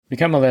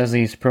Become a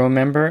Leslie's Pro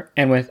member,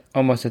 and with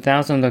almost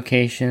 1,000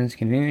 locations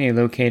conveniently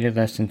located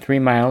less than 3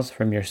 miles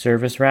from your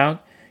service route,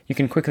 you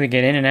can quickly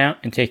get in and out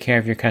and take care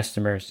of your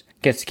customers.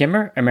 Get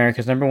Skimmer,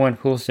 America's #1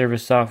 pool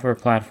service software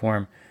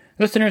platform.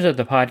 Listeners of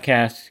the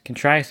podcast can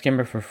try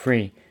Skimmer for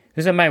free.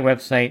 Visit my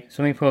website,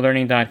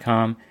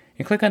 swimmingpoollearning.com,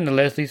 and click on the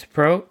Leslie's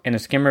Pro and the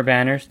Skimmer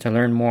banners to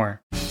learn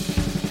more. The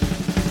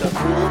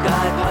Pool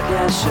Guy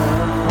Podcast Show.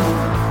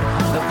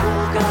 The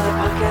Pool Guy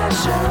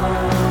Podcast Show.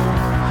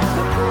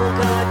 The Pool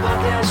Guy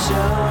Podcast Show.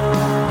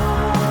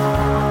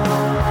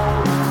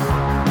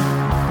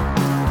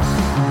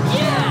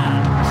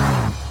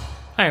 Yeah!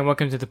 Hi, and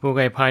welcome to the Pool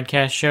Guy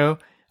Podcast Show.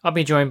 I'll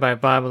be joined by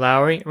Bob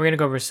Lowry. We're going to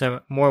go over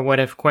some more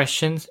what-if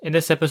questions. In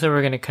this episode,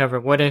 we're going to cover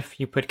what if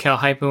you put Cal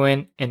Hypo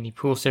in and the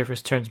pool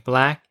surface turns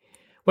black?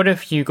 What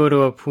if you go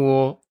to a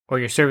pool or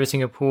you're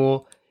servicing a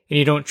pool and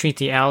you don't treat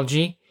the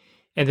algae?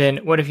 And then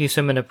what if you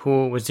swim in a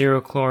pool with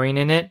 0 chlorine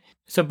in it?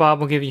 So Bob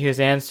will give you his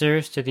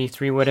answers to the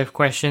 3 what-if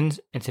questions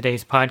in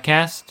today's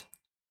podcast.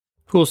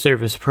 Pool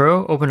Service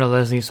Pro. Open a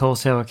Leslie's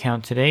wholesale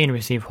account today and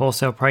receive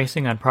wholesale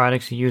pricing on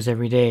products you use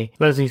every day.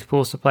 Leslie's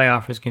Pool Supply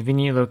offers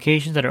convenient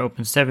locations that are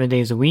open 7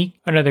 days a week.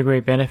 Another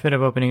great benefit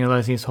of opening a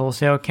Leslie's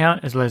wholesale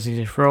account is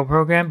Leslie's referral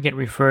program. Get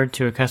referred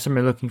to a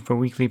customer looking for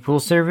weekly pool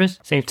service.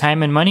 Save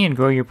time and money and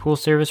grow your pool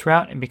service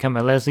route and become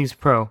a Leslie's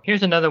Pro.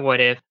 Here's another what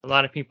if. A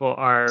lot of people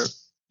are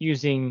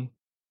using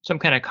some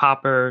kind of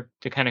copper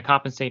to kind of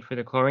compensate for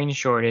the chlorine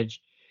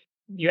shortage.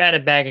 You add a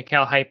bag of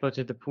Cal Hypo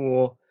to the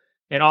pool,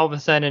 and all of a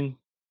sudden,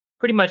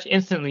 pretty much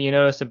instantly, you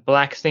notice a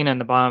black stain on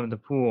the bottom of the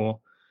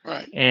pool.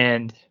 Right.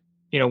 And,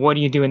 what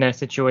do you do in that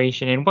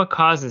situation, and what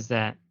causes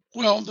that?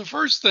 Well, the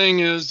first thing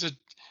is that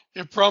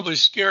it probably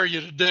scare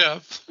you to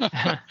death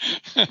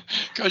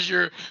because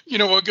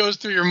what goes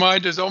through your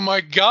mind is, oh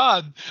my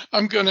God,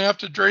 I'm going to have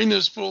to drain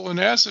this pool and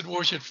acid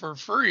wash it for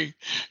free,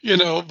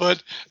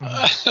 but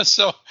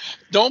so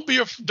don't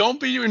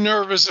be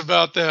nervous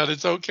about that.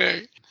 It's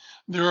okay.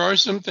 There are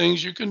some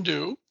things you can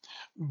do,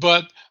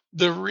 but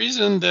the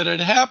reason that it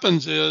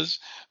happens is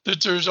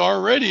that there's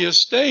already a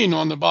stain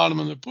on the bottom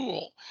of the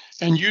pool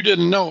and you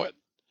didn't know it.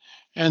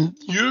 And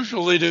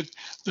usually the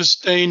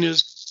stain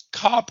is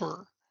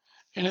copper.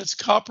 And it's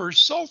copper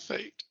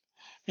sulfate,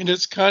 and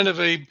it's kind of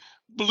a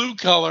blue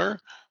color.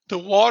 The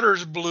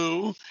water's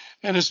blue,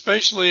 and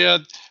especially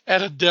at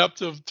a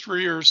depth of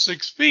 3 or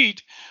 6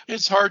 feet,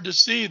 it's hard to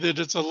see that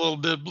it's a little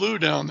bit blue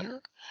down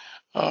there,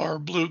 or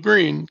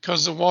blue-green,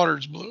 because the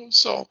water's blue.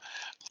 So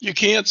you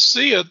can't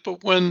see it,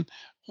 but when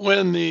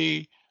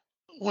the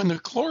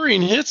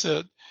chlorine hits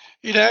it,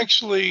 it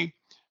actually,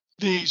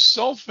 the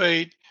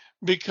sulfate,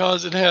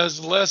 because it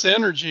has less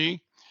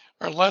energy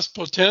or less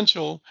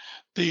potential,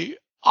 the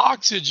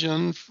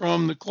oxygen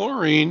from the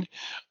chlorine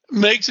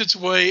makes its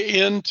way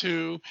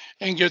into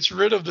and gets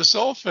rid of the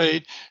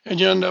sulfate, and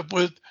you end up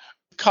with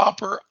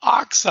copper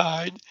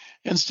oxide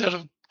instead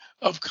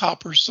of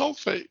copper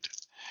sulfate.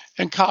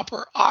 And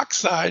copper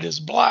oxide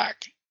is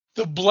black.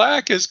 The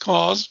black is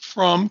caused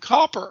from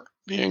copper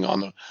being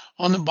on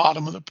the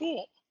bottom of the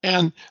pool.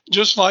 And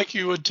just like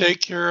you would take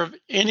care of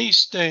any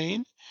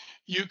stain,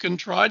 you can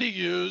try to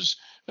use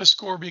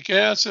ascorbic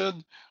acid,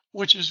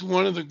 which is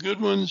one of the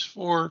good ones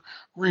for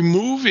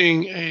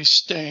removing a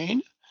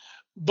stain,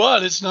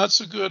 but it's not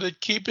so good at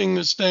keeping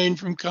the stain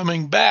from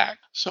coming back.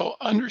 So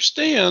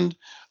understand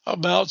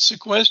about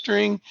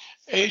sequestering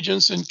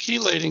agents and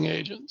chelating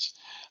agents.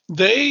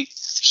 They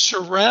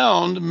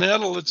surround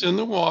metal that's in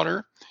the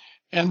water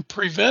and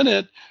prevent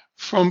it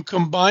from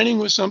combining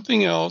with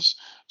something else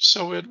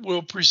so it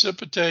will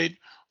precipitate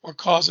or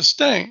cause a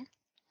stain.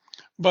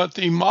 But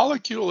the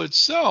molecule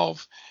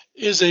itself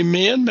is a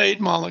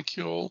man-made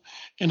molecule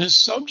and is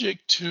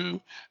subject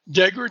to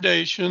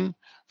degradation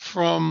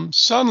from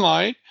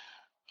sunlight,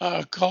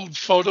 called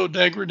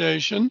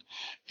photodegradation,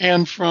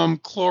 and from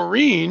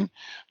chlorine,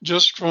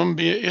 just from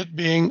it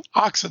being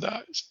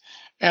oxidized,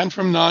 and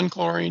from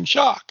non-chlorine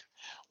shock,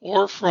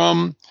 or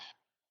from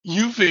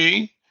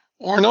UV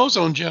or an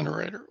ozone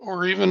generator,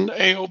 or even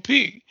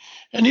AOP.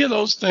 Any of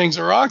those things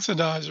are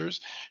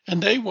oxidizers,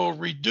 and they will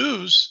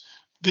reduce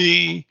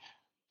the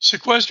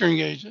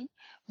sequestering agent.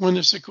 When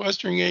the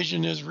sequestering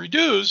agent is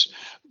reduced,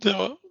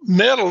 the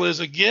metal is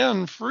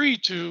again free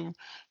to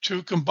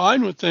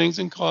combine with things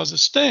and cause a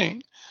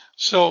stain.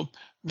 So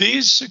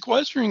these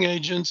sequestering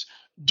agents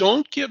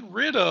don't get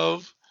rid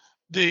of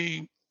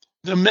the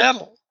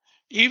metal.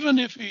 Even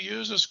if you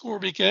use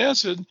ascorbic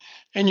acid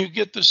and you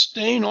get the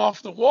stain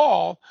off the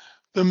wall,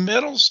 the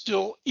metal's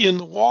still in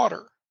the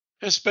water,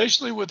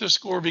 especially with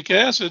ascorbic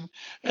acid.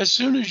 As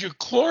soon as you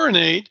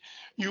chlorinate,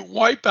 you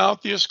wipe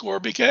out the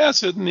ascorbic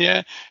acid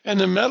and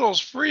the metal's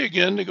free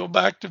again to go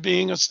back to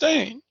being a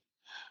stain.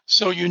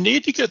 So you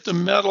need to get the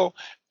metal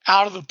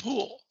out of the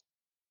pool.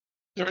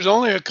 There's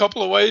only a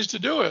couple of ways to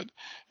do it.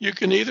 You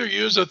can either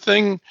use a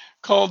thing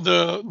called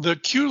the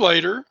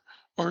chelator,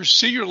 or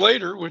see you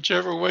later,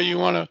 whichever way you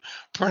want to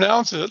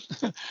pronounce it.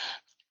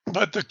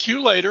 But the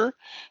chelator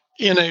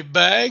in a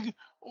bag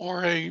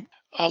or a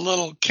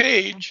little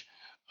cage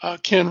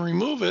can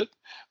remove it.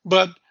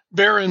 But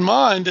bear in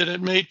mind that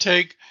it may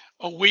take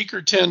a week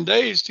or 10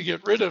 days to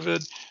get rid of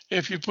it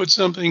if you put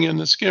something in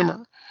the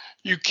skimmer.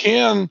 You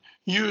can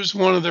use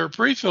one of their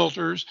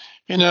pre-filters,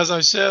 and as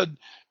I said,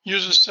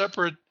 use a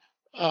separate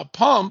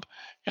pump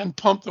and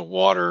pump the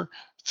water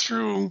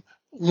through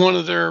one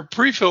of their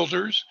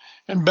pre-filters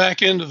and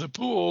back into the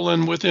pool,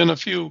 and within a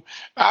few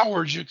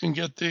hours you can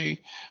get the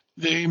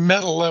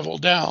metal level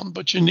down.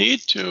 But you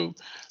need to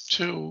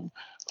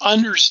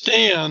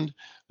understand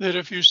that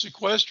if you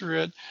sequester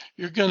it,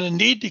 you're going to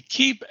need to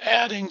keep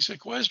adding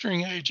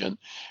sequestering agent.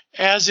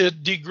 As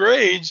it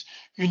degrades,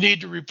 you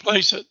need to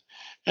replace it.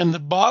 And the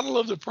bottle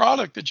of the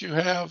product that you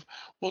have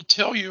will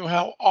tell you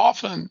how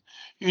often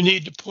you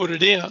need to put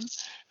it in.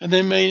 And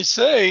they may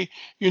say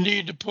you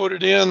need to put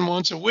it in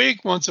once a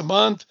week, once a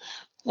month,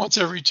 once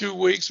every 2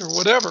 weeks, or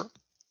whatever.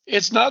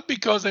 It's not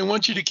because they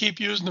want you to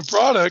keep using the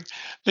product.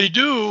 They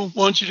do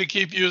want you to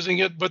keep using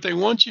it, but they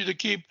want you to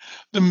keep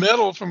the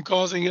metal from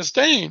causing a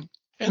stain.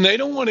 And they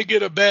don't want to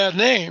get a bad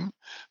name.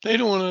 They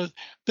don't want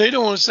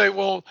to say,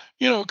 well,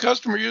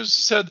 customer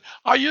said,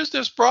 I used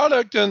this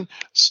product and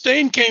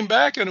stain came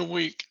back in a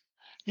week.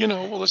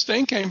 Well, the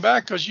stain came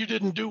back because you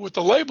didn't do what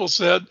the label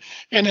said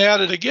and add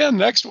it again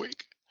next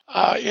week.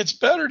 It's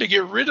better to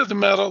get rid of the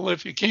metal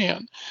if you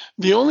can.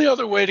 The only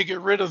other way to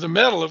get rid of the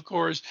metal, of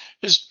course,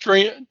 is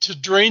to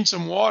drain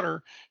some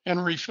water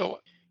and refill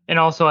it. And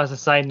also, as a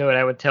side note,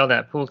 I would tell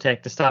that pool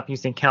tech to stop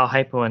using Cal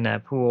Hypo in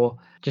that pool,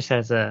 just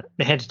as to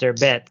hedge their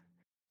bet.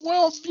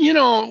 Well,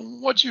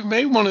 what you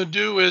may want to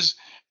do is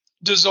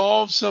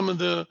dissolve some of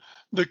the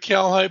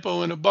Cal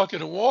Hypo in a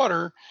bucket of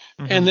water,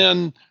 and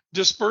then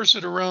disperse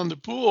it around the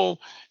pool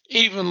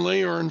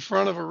evenly or in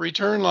front of a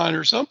return line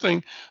or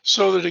something,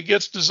 so that it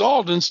gets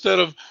dissolved instead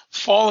of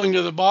falling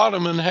to the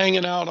bottom and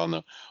hanging out on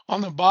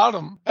the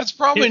bottom. That's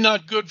probably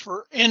not good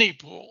for any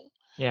pool.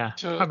 Yeah,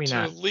 probably to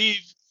not.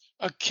 leave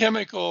a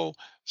chemical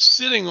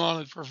sitting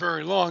on it for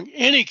very long.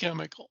 Any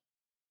chemical.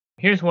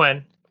 Here's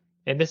one,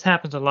 and this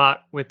happens a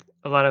lot with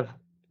a lot of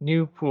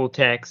new pool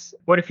techs.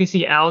 What if you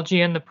see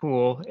algae in the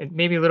pool, and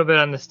maybe a little bit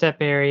on the step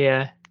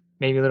area,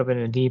 maybe a little bit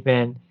in the deep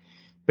end,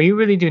 but you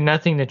really do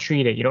nothing to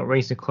treat it? You don't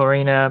raise the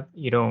chlorine up.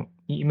 You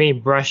may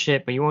brush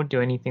it, but you won't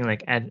do anything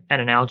like add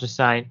an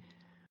algicide.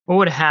 What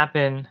would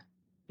happen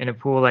in a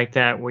pool like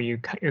that where you're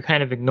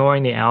kind of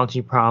ignoring the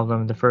algae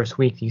problem the first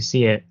week you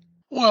see it?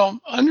 Well,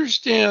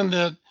 understand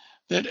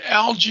that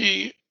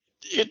algae,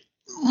 it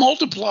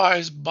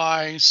multiplies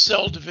by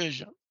cell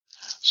division.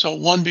 So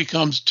 1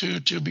 becomes 2,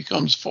 2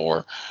 becomes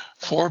 4,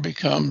 4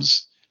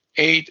 becomes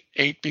 8,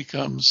 8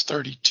 becomes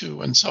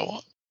 32, and so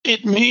on.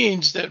 It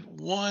means that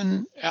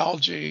one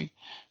algae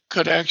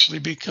could actually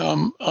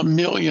become a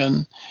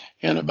million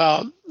in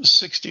about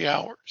 60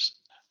 hours.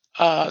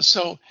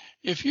 So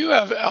if you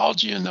have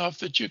algae enough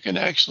that you can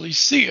actually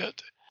see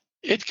it,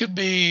 it could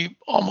be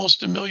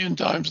almost a million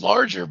times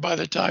larger by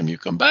the time you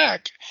come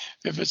back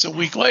if it's a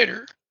week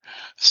later.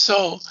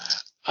 So,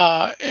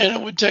 and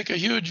it would take a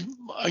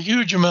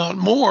huge amount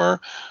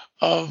more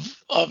of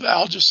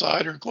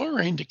algicide or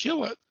chlorine to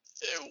kill it.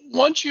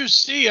 Once you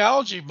see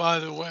algae, by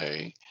the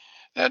way,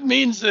 that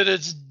means that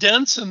it's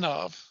dense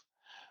enough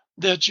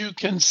that you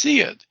can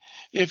see it.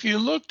 If you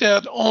looked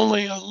at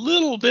only a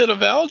little bit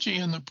of algae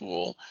in the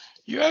pool,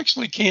 you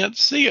actually can't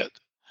see it.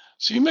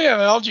 So you may have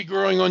algae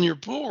growing on your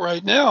pool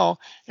right now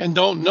and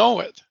don't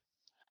know it.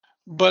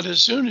 But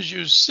as soon as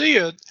you see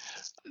it,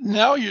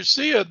 now you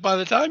see it, by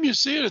the time you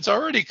see it, it's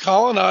already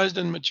colonized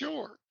and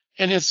mature.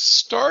 And it's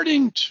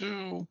starting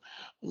to,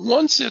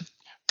 once it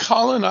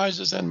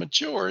colonizes and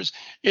matures,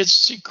 it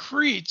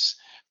secretes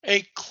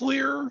a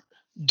clear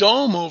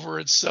dome over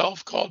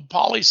itself called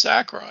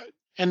polysaccharide.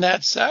 And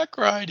that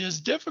saccharide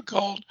is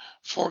difficult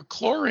for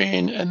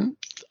chlorine and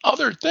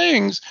other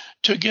things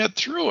to get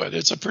through it.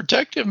 It's a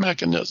protective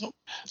mechanism.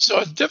 So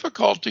it's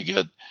difficult to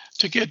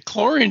get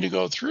chlorine to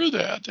go through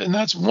that. And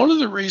that's one of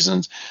the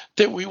reasons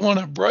that we want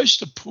to brush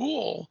the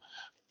pool.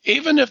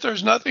 Even if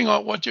there's nothing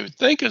on what you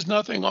think is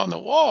nothing on the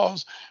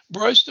walls,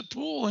 brush the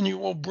pool and you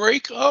will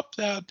break up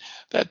that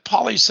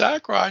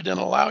polysaccharide and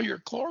allow your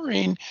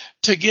chlorine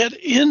to get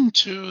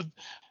into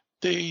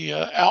the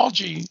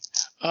algae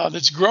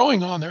that's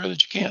growing on there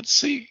that you can't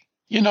see.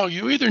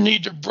 You either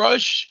need to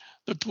brush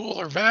the pool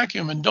or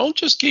vacuum, and don't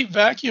just keep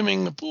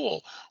vacuuming the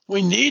pool.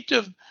 We need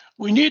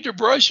to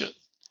brush it,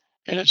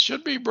 and it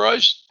should be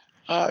brushed.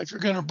 If you're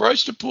going to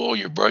brush the pool,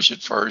 you brush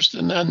it first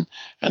and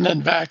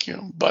then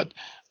vacuum. But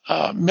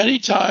many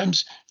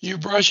times you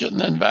brush it and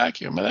then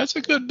vacuum, and that's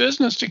a good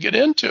business to get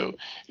into.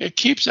 It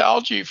keeps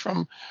algae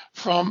from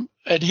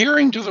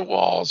adhering to the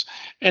walls,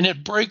 and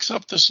it breaks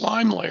up the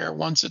slime layer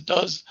once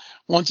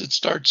it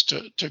starts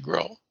to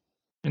grow.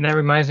 And that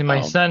reminds me,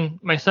 my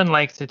son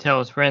likes to tell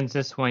his friends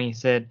this one. He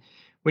said,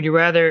 would you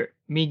rather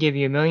me give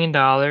you $1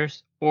 million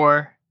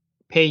or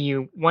pay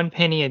you 1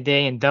 penny a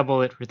day and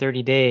double it for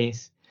 30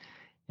 days?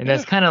 And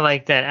that's kind of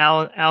like that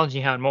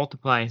algae, how it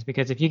multiplies.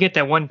 Because if you get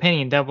that 1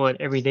 penny and double it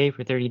every day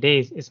for 30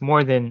 days, it's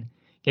more than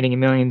getting $1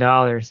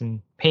 million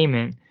in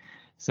payment.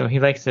 So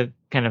he likes to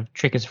kind of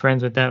trick his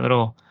friends with that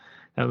little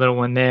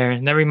one there.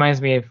 And that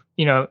reminds me of,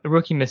 a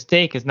rookie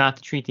mistake is not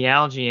to treat the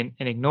algae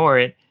and ignore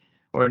it.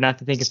 or not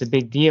to think it's a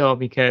big deal,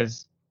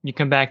 because you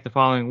come back the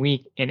following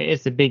week and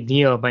it's a big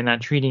deal by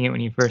not treating it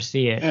when you first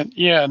see it. And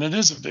yeah, and it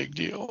is a big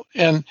deal.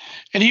 And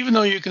even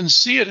though you can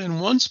see it in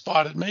one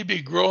spot, it may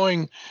be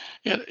growing,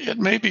 it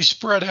may be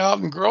spread out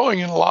and growing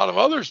in a lot of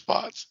other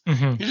spots.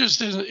 Mm-hmm.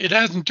 It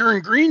hasn't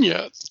turned green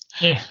yet.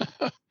 Yeah.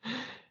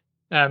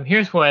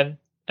 Here's one.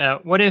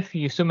 What if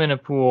you swim in a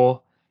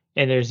pool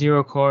and there's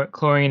zero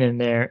chlorine in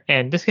there?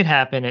 And this could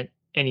happen at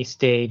any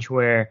stage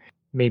where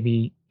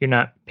maybe you're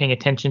not paying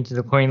attention to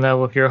the chlorine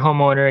level if you're a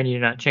homeowner and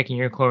you're not checking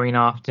your chlorine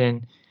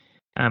often.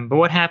 But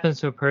what happens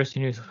to a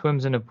person who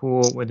swims in a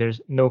pool where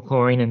there's no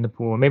chlorine in the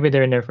pool? Maybe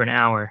they're in there for an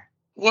hour.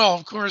 Well,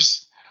 of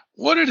course,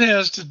 what it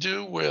has to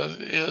do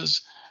with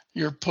is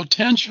your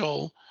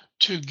potential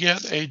to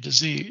get a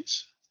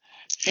disease.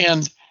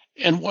 And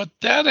what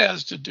that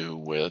has to do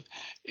with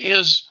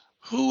is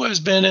who has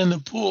been in the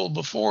pool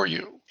before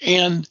you,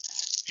 and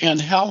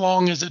how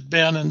long has it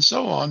been, and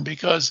so on,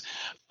 because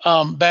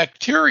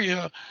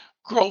bacteria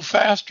grow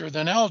faster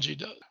than algae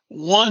does.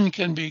 One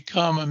can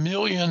become a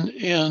million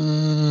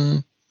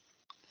in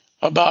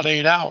about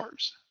 8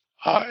 hours.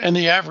 And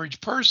the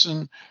average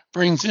person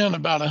brings in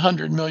about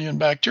 100 million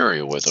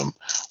bacteria with them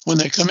when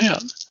they come in.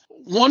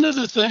 One of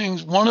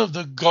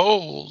the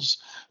goals,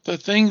 the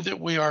thing that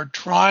we are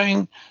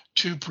trying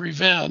to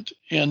prevent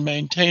in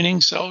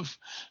maintaining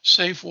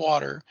safe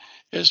water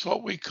is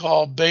what we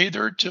call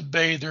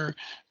bather-to-bather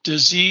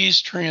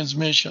disease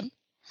transmission.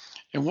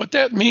 And what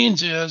that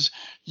means is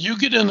you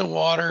get in the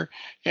water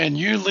and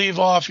you leave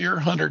off your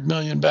 100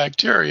 million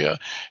bacteria,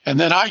 and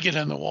then I get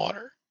in the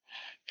water.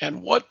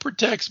 And what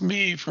protects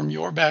me from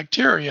your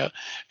bacteria,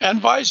 and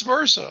vice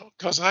versa,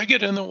 because I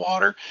get in the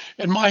water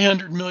and my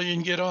 100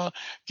 million get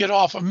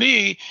off of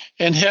me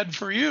and head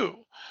for you.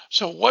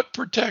 So what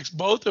protects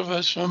both of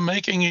us from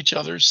making each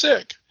other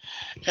sick?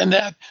 And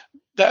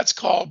that's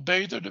called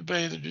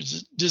bather-to-bather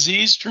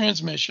disease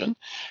transmission.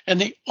 And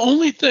the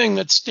only thing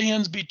that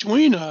stands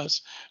between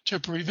us to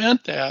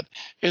prevent that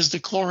is the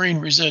chlorine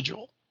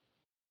residual.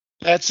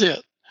 That's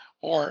it.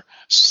 Or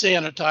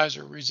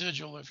sanitizer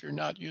residual if you're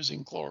not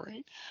using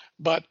chlorine.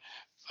 But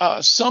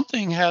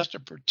something has to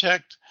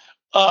protect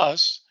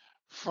us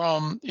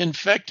from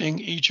infecting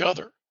each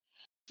other.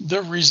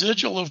 The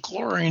residual of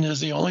chlorine is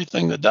the only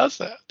thing that does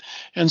that.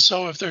 And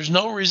so if there's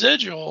no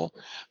residual,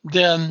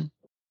 then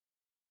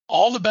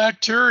all the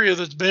bacteria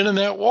that's been in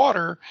that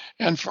water,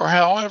 and for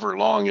however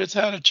long it's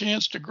had a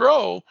chance to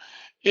grow,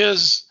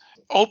 is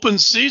open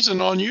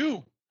season on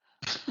you.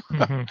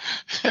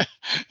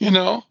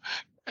 Mm-hmm.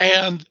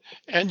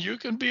 And you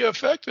can be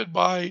affected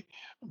by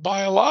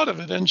a lot of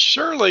it. And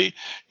surely,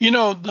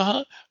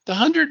 the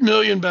 100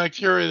 million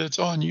bacteria that's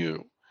on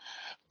you,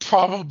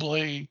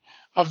 probably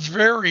a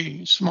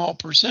very small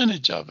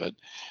percentage of it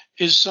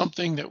is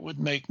something that would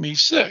make me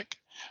sick,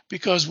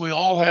 because we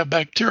all have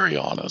bacteria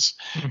on us.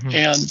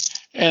 Mm-hmm.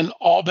 and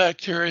all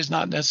bacteria is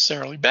not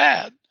necessarily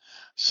bad.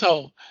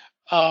 So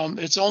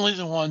it's only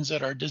the ones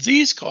that are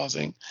disease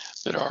causing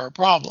that are a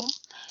problem.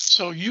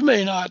 So you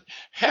may not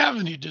have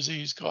any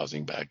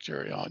disease-causing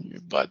bacteria on you,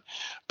 but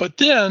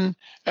then,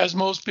 as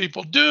most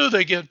people do,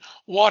 they get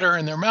water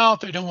in their mouth.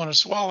 They don't want to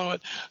swallow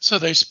it, so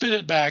they spit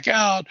it back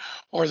out,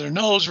 or their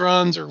nose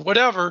runs, or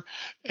whatever,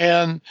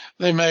 and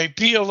they may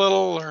pee a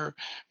little, or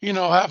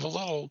have a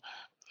little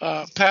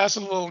pass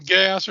a little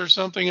gas or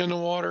something in the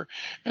water,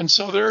 and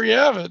so there you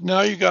have it.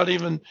 Now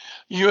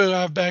you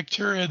have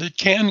bacteria that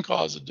can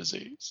cause a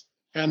disease,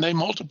 and they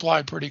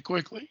multiply pretty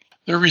quickly.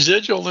 The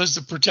residual is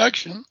the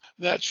protection.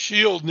 That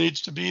shield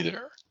needs to be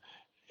there.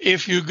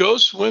 If you go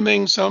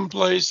swimming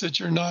someplace that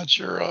you're not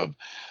sure of,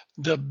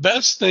 the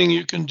best thing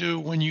you can do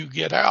when you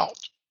get out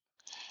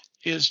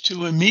is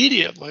to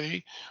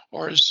immediately,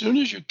 or as soon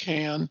as you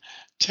can,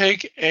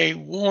 take a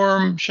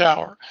warm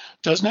shower.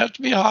 Doesn't have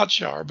to be a hot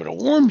shower, but a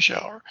warm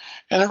shower.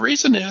 And the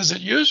reason is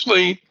that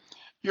usually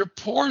your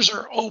pores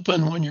are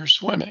open when you're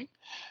swimming,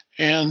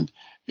 and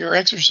you're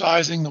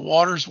exercising, the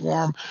water's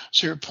warm,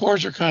 so your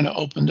pores are kind of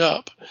opened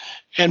up.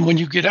 And when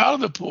you get out of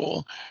the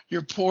pool,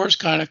 your pores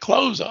kind of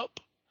close up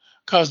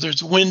because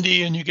it's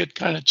windy and you get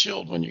kind of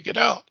chilled when you get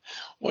out.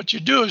 What you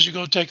do is you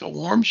go take a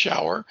warm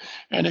shower,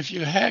 and if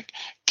you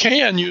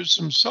can use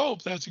some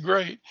soap, that's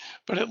great,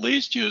 but at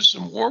least use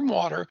some warm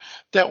water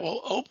that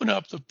will open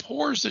up the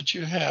pores that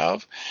you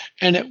have,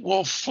 and it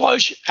will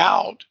flush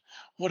out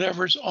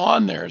whatever's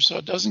on there so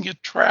it doesn't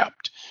get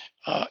trapped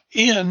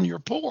in your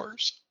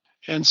pores.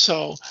 And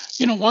so,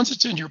 once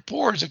it's in your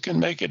pores, it can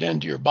make it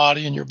into your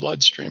body and your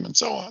bloodstream and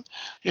so on.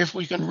 If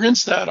we can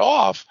rinse that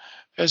off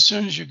as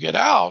soon as you get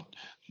out,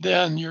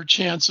 then your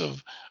chance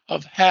of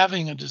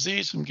having a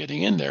disease from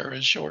getting in there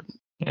is shortened.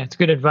 Yeah, it's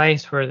good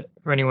advice for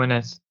anyone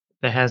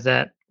that has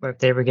that, or if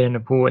they ever get in a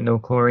pool with no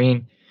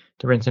chlorine,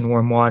 to rinse in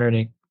warm water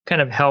to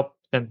kind of help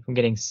them from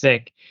getting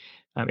sick,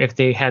 if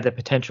they had the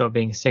potential of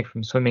being sick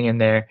from swimming in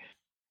there.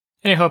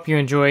 And I hope you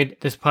enjoyed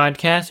this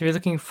podcast. If you're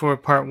looking for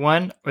part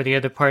 1 or the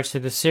other parts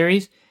of the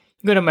series,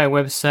 you can go to my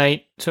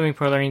website,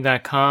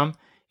 swimmingprolearning.com,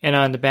 and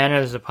on the banner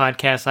there's a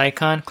podcast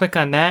icon. Click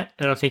on that,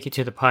 and it'll take you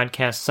to the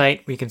podcast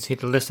site where you can see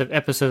the list of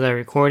episodes I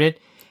recorded.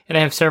 And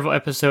I have several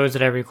episodes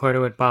that I recorded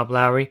with Bob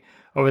Lowry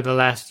over the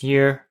last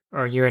year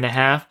or year and a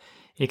half.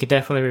 You could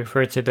definitely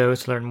refer to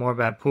those to learn more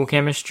about pool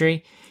chemistry.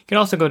 You can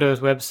also go to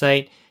his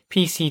website,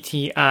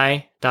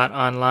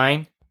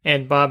 pcti.online.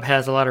 And Bob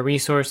has a lot of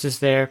resources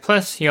there.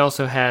 Plus, he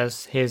also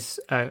has his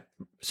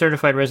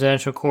certified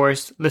residential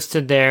course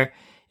listed there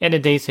and the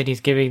dates that he's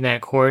giving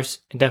that course.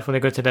 And definitely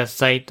go to that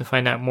site to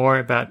find out more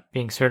about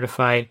being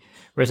certified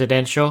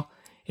residential.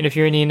 And if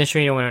you're in the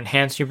industry and you want to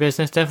enhance your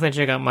business, definitely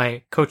check out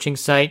my coaching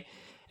site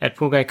at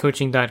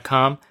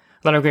poolguycoaching.com. A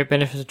lot of great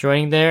benefits of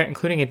joining there,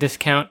 including a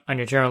discount on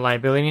your general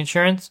liability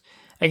insurance.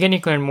 Again, you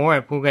can learn more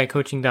at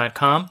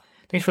poolguycoaching.com.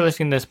 Thanks for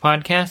listening to this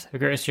podcast. Have a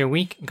great rest of your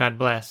week. God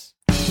bless.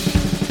 The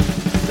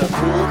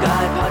Pool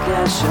Guy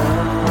Podcast Show.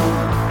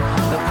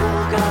 The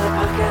Pool Guy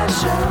Podcast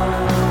Show.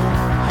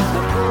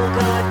 The Pool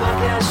Guy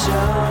Podcast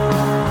Show.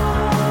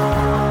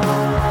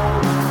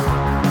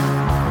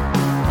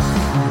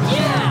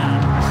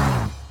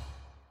 Yeah!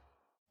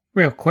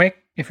 Real quick,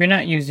 if you're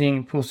not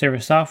using pool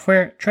service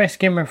software, try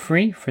Skimmer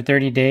free for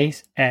 30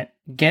 days at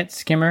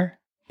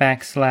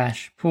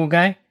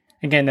getskimmer.com/poolguy.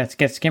 Again, that's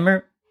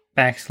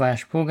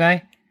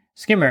getskimmer.com/poolguy.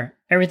 Skimmer,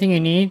 everything you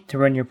need to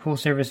run your pool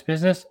service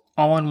business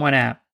all in one app.